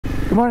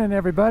Good morning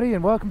everybody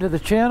and welcome to the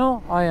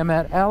channel. I am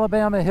at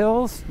Alabama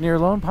Hills near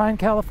Lone Pine,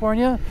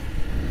 California.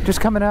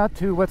 Just coming out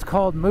to what's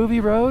called Movie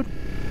Road.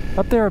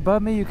 Up there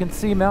above me you can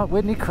see Mount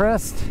Whitney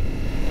crest.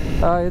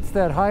 It's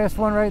that highest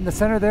one right in the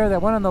center there.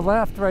 That one on the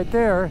left right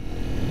there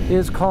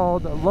is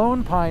called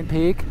Lone Pine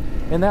Peak,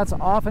 and that's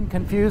often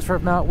confused for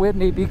Mount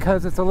Whitney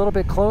because it's a little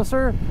bit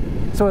closer,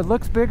 so it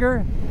looks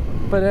bigger.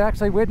 But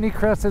actually Whitney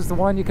crest is the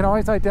one you can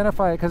always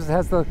identify it because it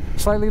has the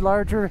slightly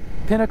larger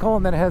pinnacle,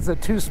 and then it has the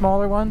two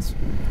smaller ones,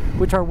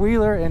 which are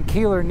Wheeler and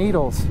Keeler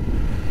needles.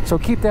 So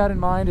keep that in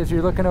mind as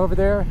you're looking over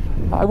there.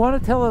 I want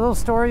to tell a little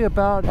story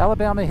about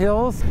Alabama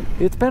Hills.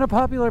 It's been a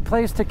popular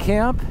place to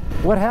camp.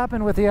 What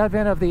happened with the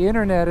advent of the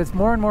internet is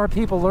more and more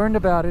people learned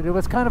about it. It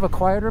was kind of a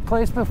quieter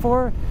place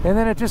before, and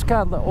then it just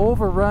got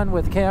overrun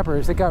with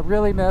campers. It got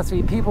really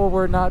messy. People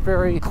were not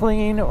very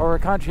clean or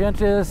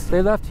conscientious.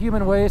 They left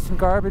human waste and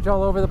garbage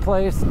all over the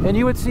place. And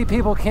you would see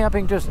people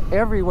camping just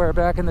everywhere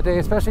back in the day,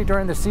 especially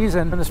during the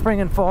season in the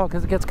spring and fall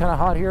because it gets kind of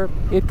hot here.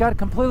 It got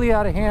completely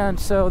out of hand.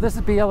 So this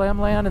is BLM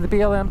land, and the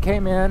BLM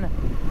came in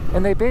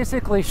and they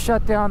basically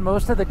shut down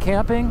most of the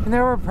camping. And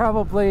there were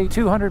probably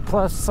 200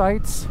 plus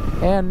sites,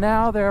 and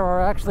now there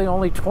are actually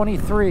only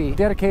 23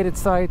 dedicated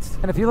sites.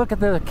 And if you look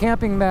at the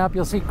camping map,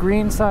 you'll see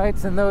green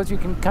sites, and those you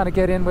can kind of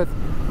get in with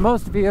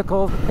most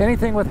vehicles,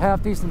 anything with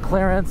half decent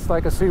clearance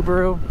like a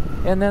Subaru.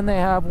 And then they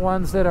have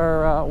ones that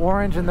are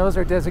orange, and those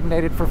are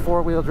designated for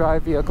four-wheel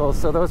drive vehicles,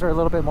 so those are a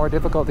little bit more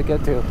difficult to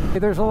get to.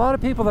 There's a lot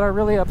of people that are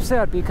really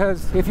upset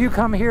because if you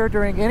come here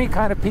during any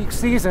kind of peak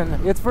season,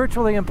 it's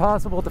virtually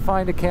impossible to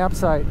find a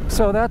campsite.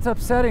 So that's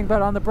upsetting,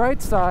 but on the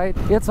bright side,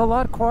 it's a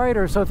lot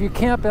quieter. So if you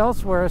camp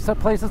elsewhere, some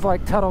places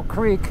like Tuttle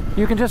Creek,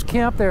 you can just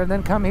camp there and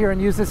then come here and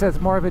use this as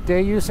more of a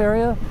day use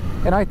area.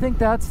 And I think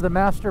that's the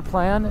master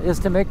plan, is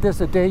to make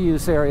this a day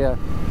use area.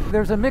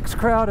 There's a mixed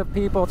crowd of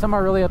people. Some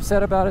are really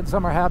upset about it,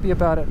 some are happy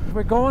about it.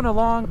 We're going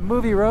along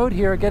Movie Road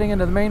here, getting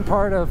into the main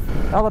part of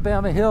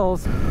Alabama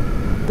Hills.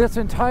 This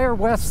entire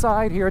west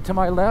side here to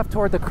my left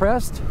toward the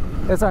crest,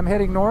 as I'm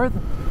heading north,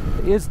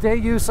 is day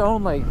use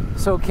only.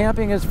 So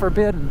camping is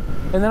forbidden.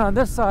 And then on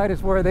this side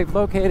is where they've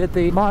located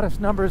the modest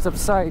numbers of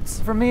sites.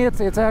 For me,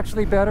 it's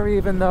actually better,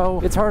 even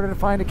though it's harder to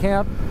find a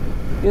camp.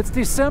 It's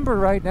December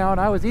right now, and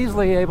I was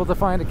easily able to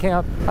find a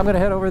camp. I'm going to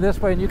head over this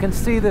way, and you can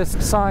see this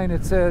sign.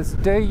 It says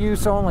day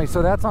use only,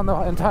 so that's on the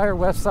entire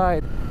west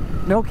side.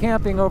 No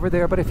camping over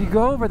there, but if you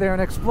go over there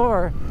and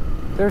explore,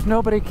 there's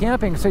nobody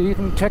camping, so you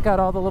can check out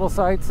all the little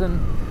sites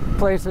and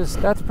places.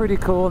 That's pretty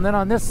cool. And then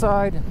on this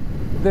side,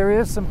 there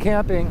is some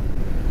camping.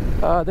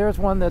 There's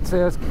one that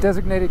says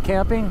designated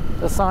camping,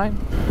 a sign.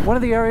 One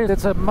of the areas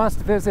that's a must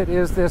visit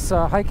is this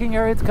hiking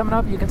area that's coming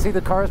up. You can see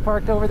the cars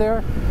parked over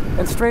there.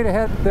 And straight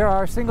ahead, there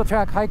are single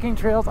track hiking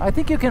trails. I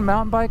think you can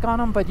mountain bike on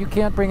them, but you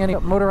can't bring any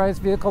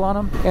motorized vehicle on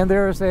them. And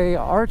there's a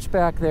arch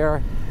back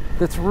there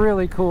that's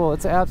really cool.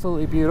 It's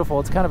absolutely beautiful.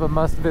 It's kind of a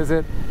must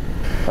visit.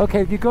 Okay,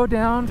 if you go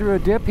down through a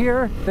dip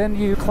here, then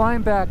you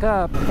climb back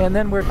up, and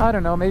then we're, I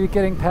don't know, maybe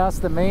getting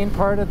past the main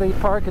part of the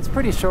park. It's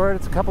pretty short.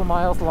 It's a couple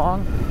miles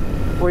long,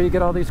 where you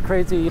get all these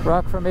crazy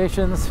rock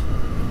formations.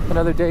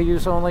 Another day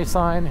use only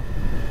sign.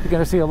 You're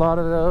going to see a lot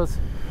of those.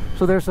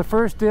 So there's the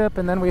first dip,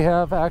 and then we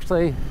have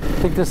actually,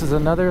 I think this is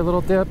another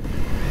little dip.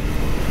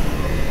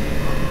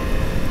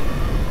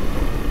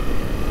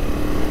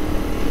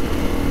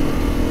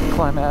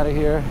 Climb out of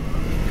here.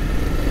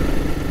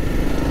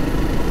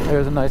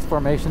 There's a nice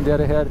formation dead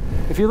ahead.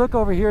 If you look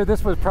over here,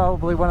 this was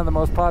probably one of the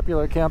most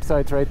popular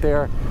campsites right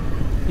there.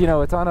 You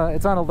know, it's on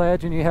a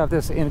ledge, and you have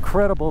this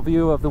incredible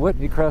view of the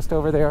Whitney crest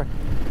over there.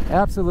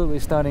 Absolutely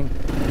stunning.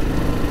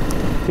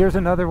 Here's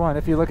another one.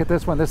 If you look at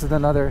this one, this is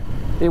another,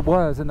 it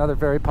was another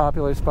very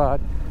popular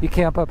spot. You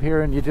camp up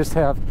here and you just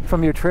have,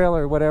 from your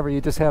trailer or whatever, you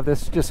just have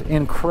this just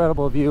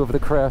incredible view of the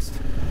crest.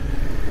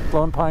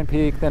 Lone Pine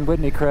Peak, then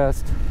Whitney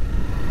crest.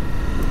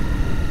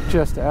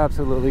 Just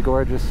absolutely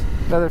gorgeous.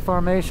 Another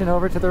formation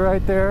over to the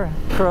right there,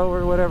 crow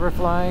or whatever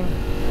flying.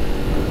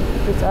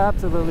 It's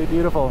absolutely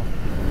beautiful.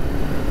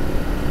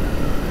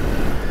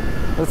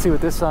 Let's see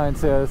what this sign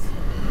says.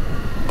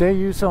 Day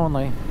use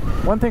only.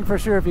 One thing for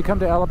sure, if you come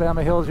to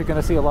Alabama Hills, you're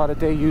going to see a lot of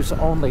day use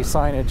only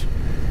signage.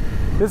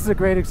 This is a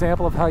great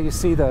example of how you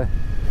see the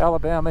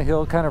Alabama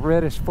Hill kind of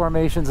reddish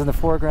formations in the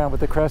foreground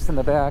with the crest in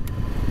the back.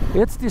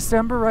 It's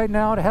December right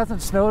now. It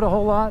hasn't snowed a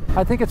whole lot.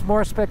 I think it's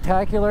more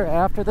spectacular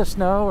after the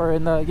snow, or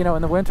in the, you know,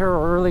 in the winter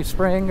or early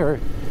spring, or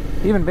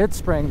even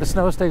mid-spring. The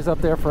snow stays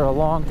up there for a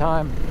long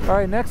time. All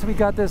right, next we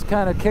got this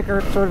kind of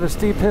kicker, sort of a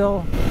steep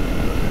hill.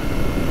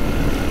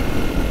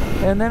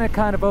 And then it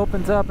kind of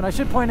opens up. And I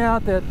should point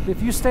out that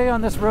if you stay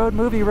on this road,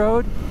 Movie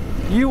Road,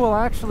 you will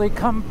actually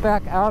come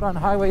back out on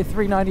Highway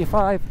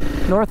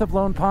 395 north of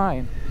Lone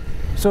Pine.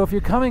 So if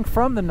you're coming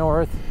from the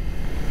north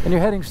and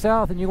you're heading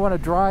south and you want to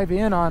drive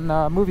in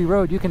on Movie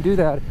Road, you can do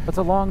that. It's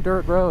a long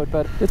dirt road,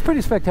 but it's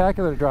pretty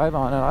spectacular to drive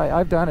on, and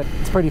I've done it.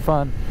 It's pretty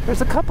fun.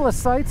 There's a couple of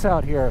sites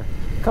out here,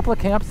 a couple of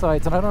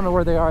campsites, and I don't know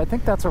where they are. I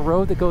think that's a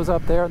road that goes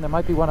up there, and there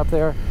might be one up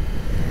there.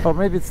 Or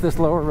maybe it's this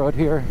lower road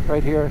here,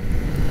 right here.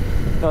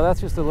 No,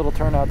 that's just a little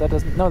turnout. That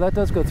doesn't, no, that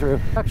does go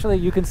through. Actually,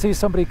 you can see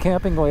somebody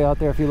camping way out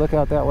there if you look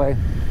out that way.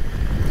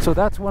 So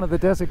that's one of the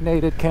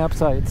designated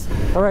campsites.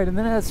 All right, and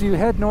then as you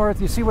head north,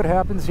 you see what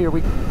happens here.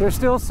 There's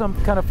still some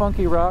kind of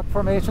funky rock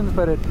formations,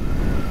 but it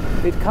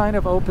kind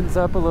of opens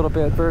up a little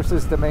bit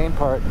versus the main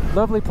part.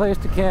 Lovely place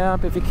to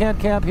camp. If you can't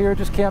camp here,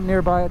 just camp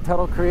nearby at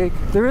Tuttle Creek.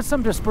 There is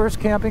some dispersed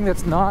camping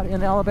that's not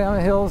in Alabama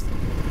Hills,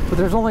 but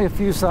there's only a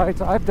few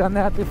sites. I've done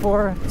that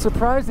before.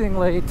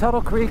 Surprisingly,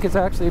 Tuttle Creek is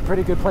actually a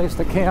pretty good place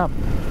to camp.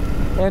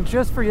 And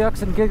just for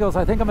yucks and giggles,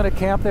 I think I'm going to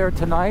camp there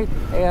tonight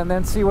and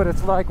then see what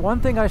it's like.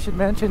 One thing I should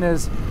mention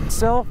is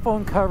cell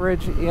phone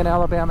coverage in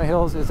Alabama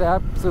Hills is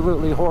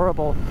absolutely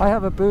horrible. I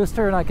have a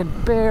booster and I can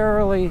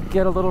barely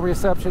get a little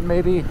reception,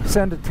 maybe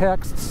send a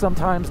text.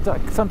 Sometimes I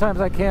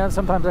can,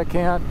 sometimes I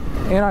can't.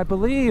 And I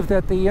believe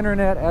that the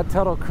internet at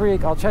Tuttle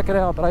Creek, I'll check it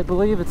out, but I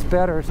believe it's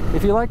better.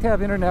 If you like to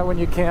have internet when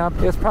you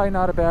camp, it's probably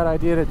not a bad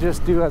idea to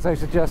just do as I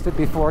suggested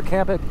before.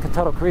 Camp at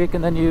Tuttle Creek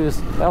and then use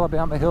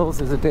Alabama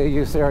Hills as a day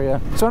use area.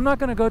 So I'm not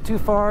going to go too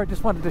far.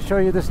 Just wanted to show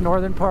you this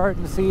northern part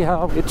and see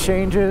how it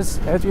changes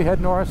as you head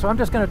north. So I'm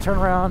just going to turn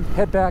around,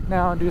 head back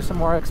now, and do some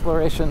more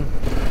exploration.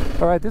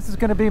 All right, this is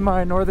going to be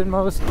my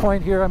northernmost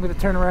point here. I'm going to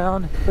turn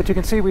around, but you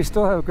can see we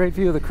still have a great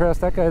view of the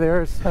crest. That guy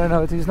there is, I don't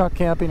know, he's not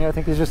camping. I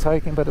think he's just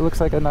hiking, but it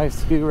looks like a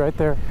nice view right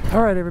there.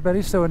 All right,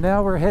 everybody, so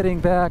now we're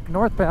heading back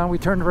northbound. We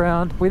turned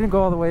around. We didn't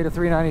go all the way to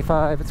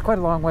 395. It's quite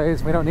a long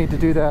ways. We don't need to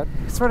do that.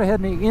 It's sort of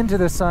heading into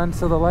the sun,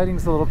 so the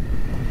lighting's a little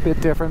bit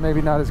different,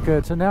 maybe not as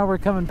good. So now we're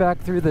coming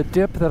back through the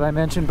dip that I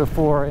mentioned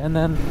before, and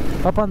then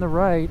up on the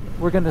right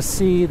we're going to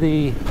see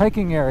the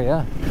hiking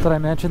area that I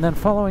mentioned. Then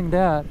following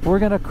that we're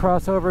going to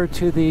cross over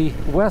to the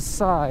west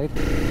side.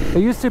 It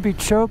used to be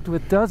choked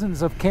with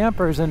dozens of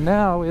campers, and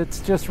now it's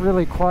just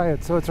really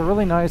quiet, so it's a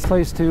really nice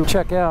place to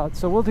check out.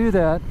 So we'll do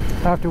that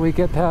after we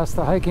get past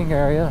the hiking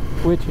area,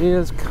 which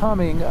is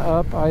coming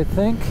up, I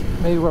think,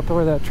 maybe up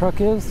where that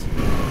truck is.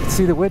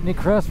 See the Whitney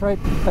Crest right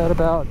at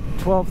about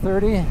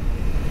 12:30.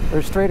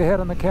 They're straight ahead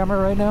on the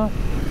camera right now.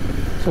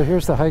 So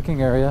here's the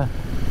hiking area.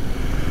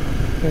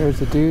 There's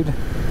the dude.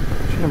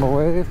 Shoot him a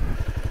wave.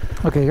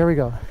 Okay, here we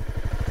go.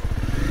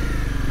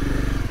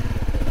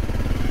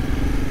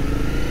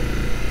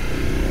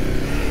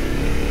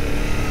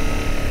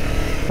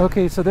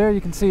 Okay, so there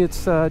you can see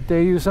it's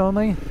day use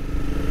only.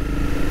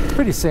 It's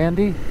pretty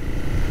sandy.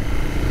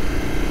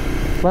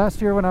 Last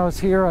year when I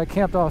was here, I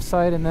camped off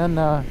site, and then,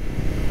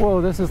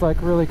 whoa, this is like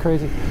really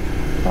crazy.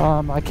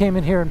 I came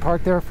in here and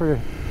parked there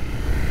for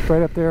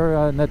right up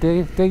there in the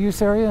day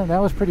use area, and that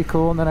was pretty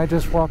cool. And then I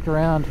just walked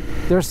around.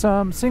 There's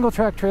some single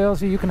track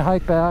trails you can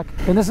hike back,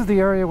 and this is the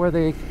area where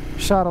they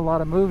shot a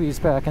lot of movies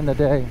back in the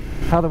day.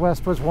 How the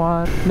West was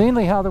one,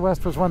 mainly How the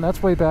West was one.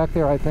 That's way back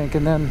there, I think.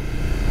 And then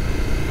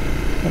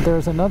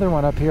there's another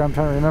one up here. I'm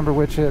trying to remember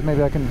which.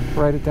 Maybe I can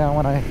write it down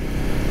when I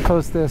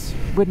post this.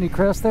 Whitney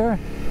Crest there,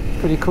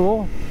 pretty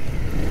cool.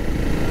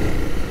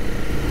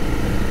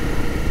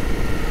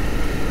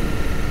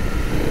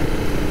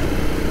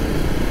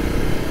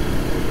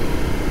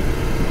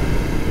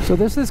 So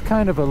this is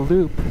kind of a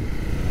loop.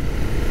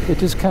 It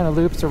just kind of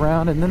loops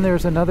around, and then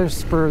there's another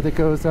spur that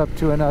goes up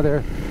to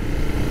another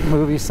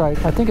movie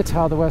site. I think it's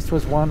How the West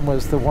was Won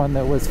was the one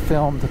that was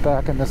filmed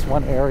back in this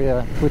one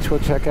area, which we'll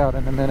check out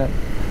in a minute.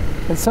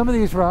 And some of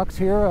these rocks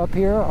here, up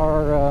here,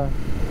 are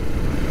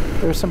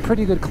there's some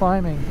pretty good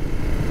climbing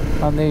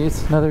on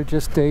these. Another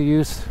just day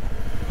use.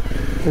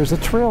 There's a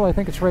trail, I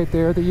think it's right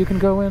there, that you can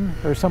go in,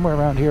 or somewhere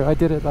around here. I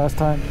did it last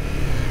time.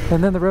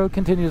 And then the road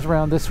continues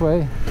around this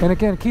way. And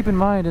again, keep in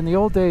mind, in the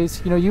old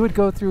days, you know, you would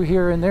go through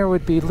here and there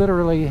would be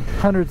literally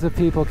hundreds of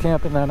people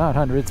camping. No, not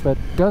hundreds, but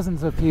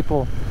dozens of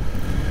people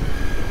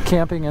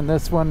camping in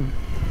this one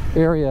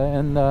area.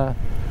 And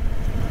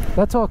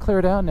that's all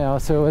cleared out now,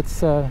 so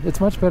it's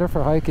much better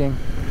for hiking.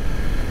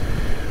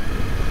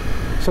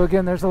 So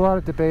again, there's a lot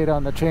of debate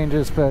on the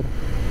changes, but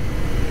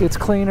it's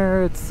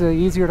cleaner, it's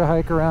easier to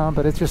hike around,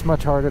 but it's just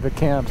much harder to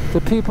camp. The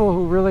people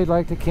who really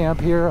like to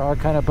camp here are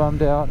kind of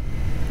bummed out.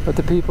 But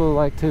the people who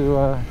like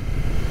to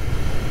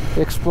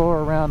explore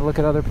around, look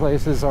at other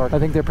places, I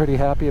think they're pretty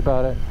happy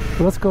about it.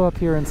 So let's go up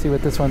here and see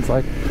what this one's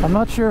like. I'm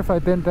not sure if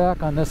I've been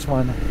back on this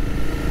one.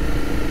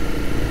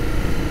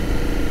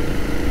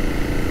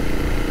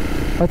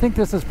 I think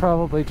this is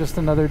probably just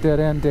another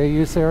dead-end day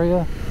use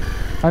area.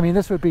 I mean,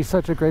 this would be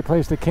such a great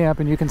place to camp,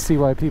 and you can see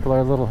why people are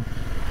a little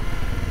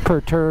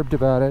perturbed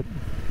about it.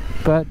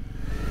 But,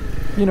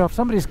 you know, if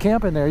somebody's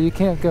camping there, you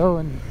can't go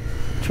and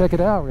check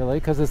it out really,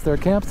 because it's their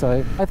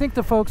campsite. I think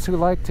the folks who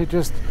like to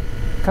just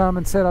come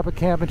and set up a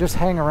camp and just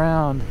hang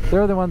around,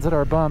 they're the ones that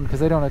are bummed because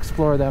they don't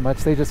explore that much.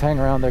 They just hang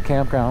around their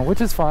campground, which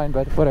is fine,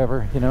 but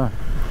whatever, you know.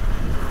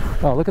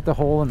 Oh, look at the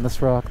hole in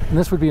this rock. And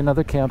this would be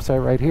another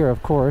campsite right here,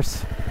 of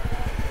course.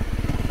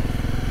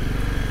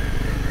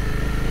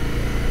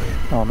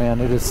 Oh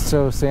man, it is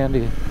so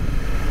sandy.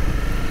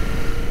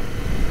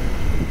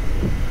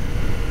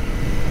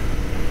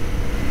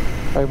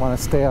 I want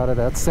to stay out of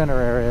that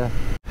center area.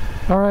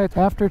 Alright,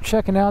 after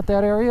checking out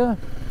that area,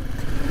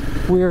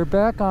 we're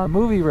back on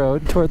Movie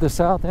Road toward the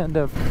south end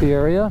of the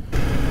area.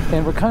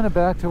 And we're kind of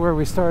back to where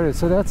we started.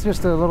 So that's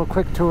just a little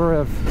quick tour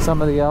of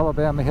some of the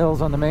Alabama hills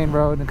on the main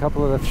road and a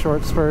couple of the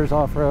short spurs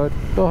off-road.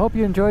 So I hope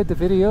you enjoyed the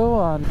video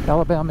on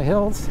Alabama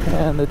hills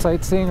and the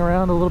sightseeing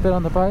around a little bit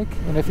on the bike.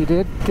 And if you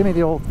did, give me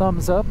the old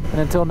thumbs up. And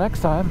until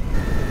next time,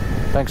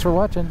 thanks for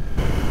watching.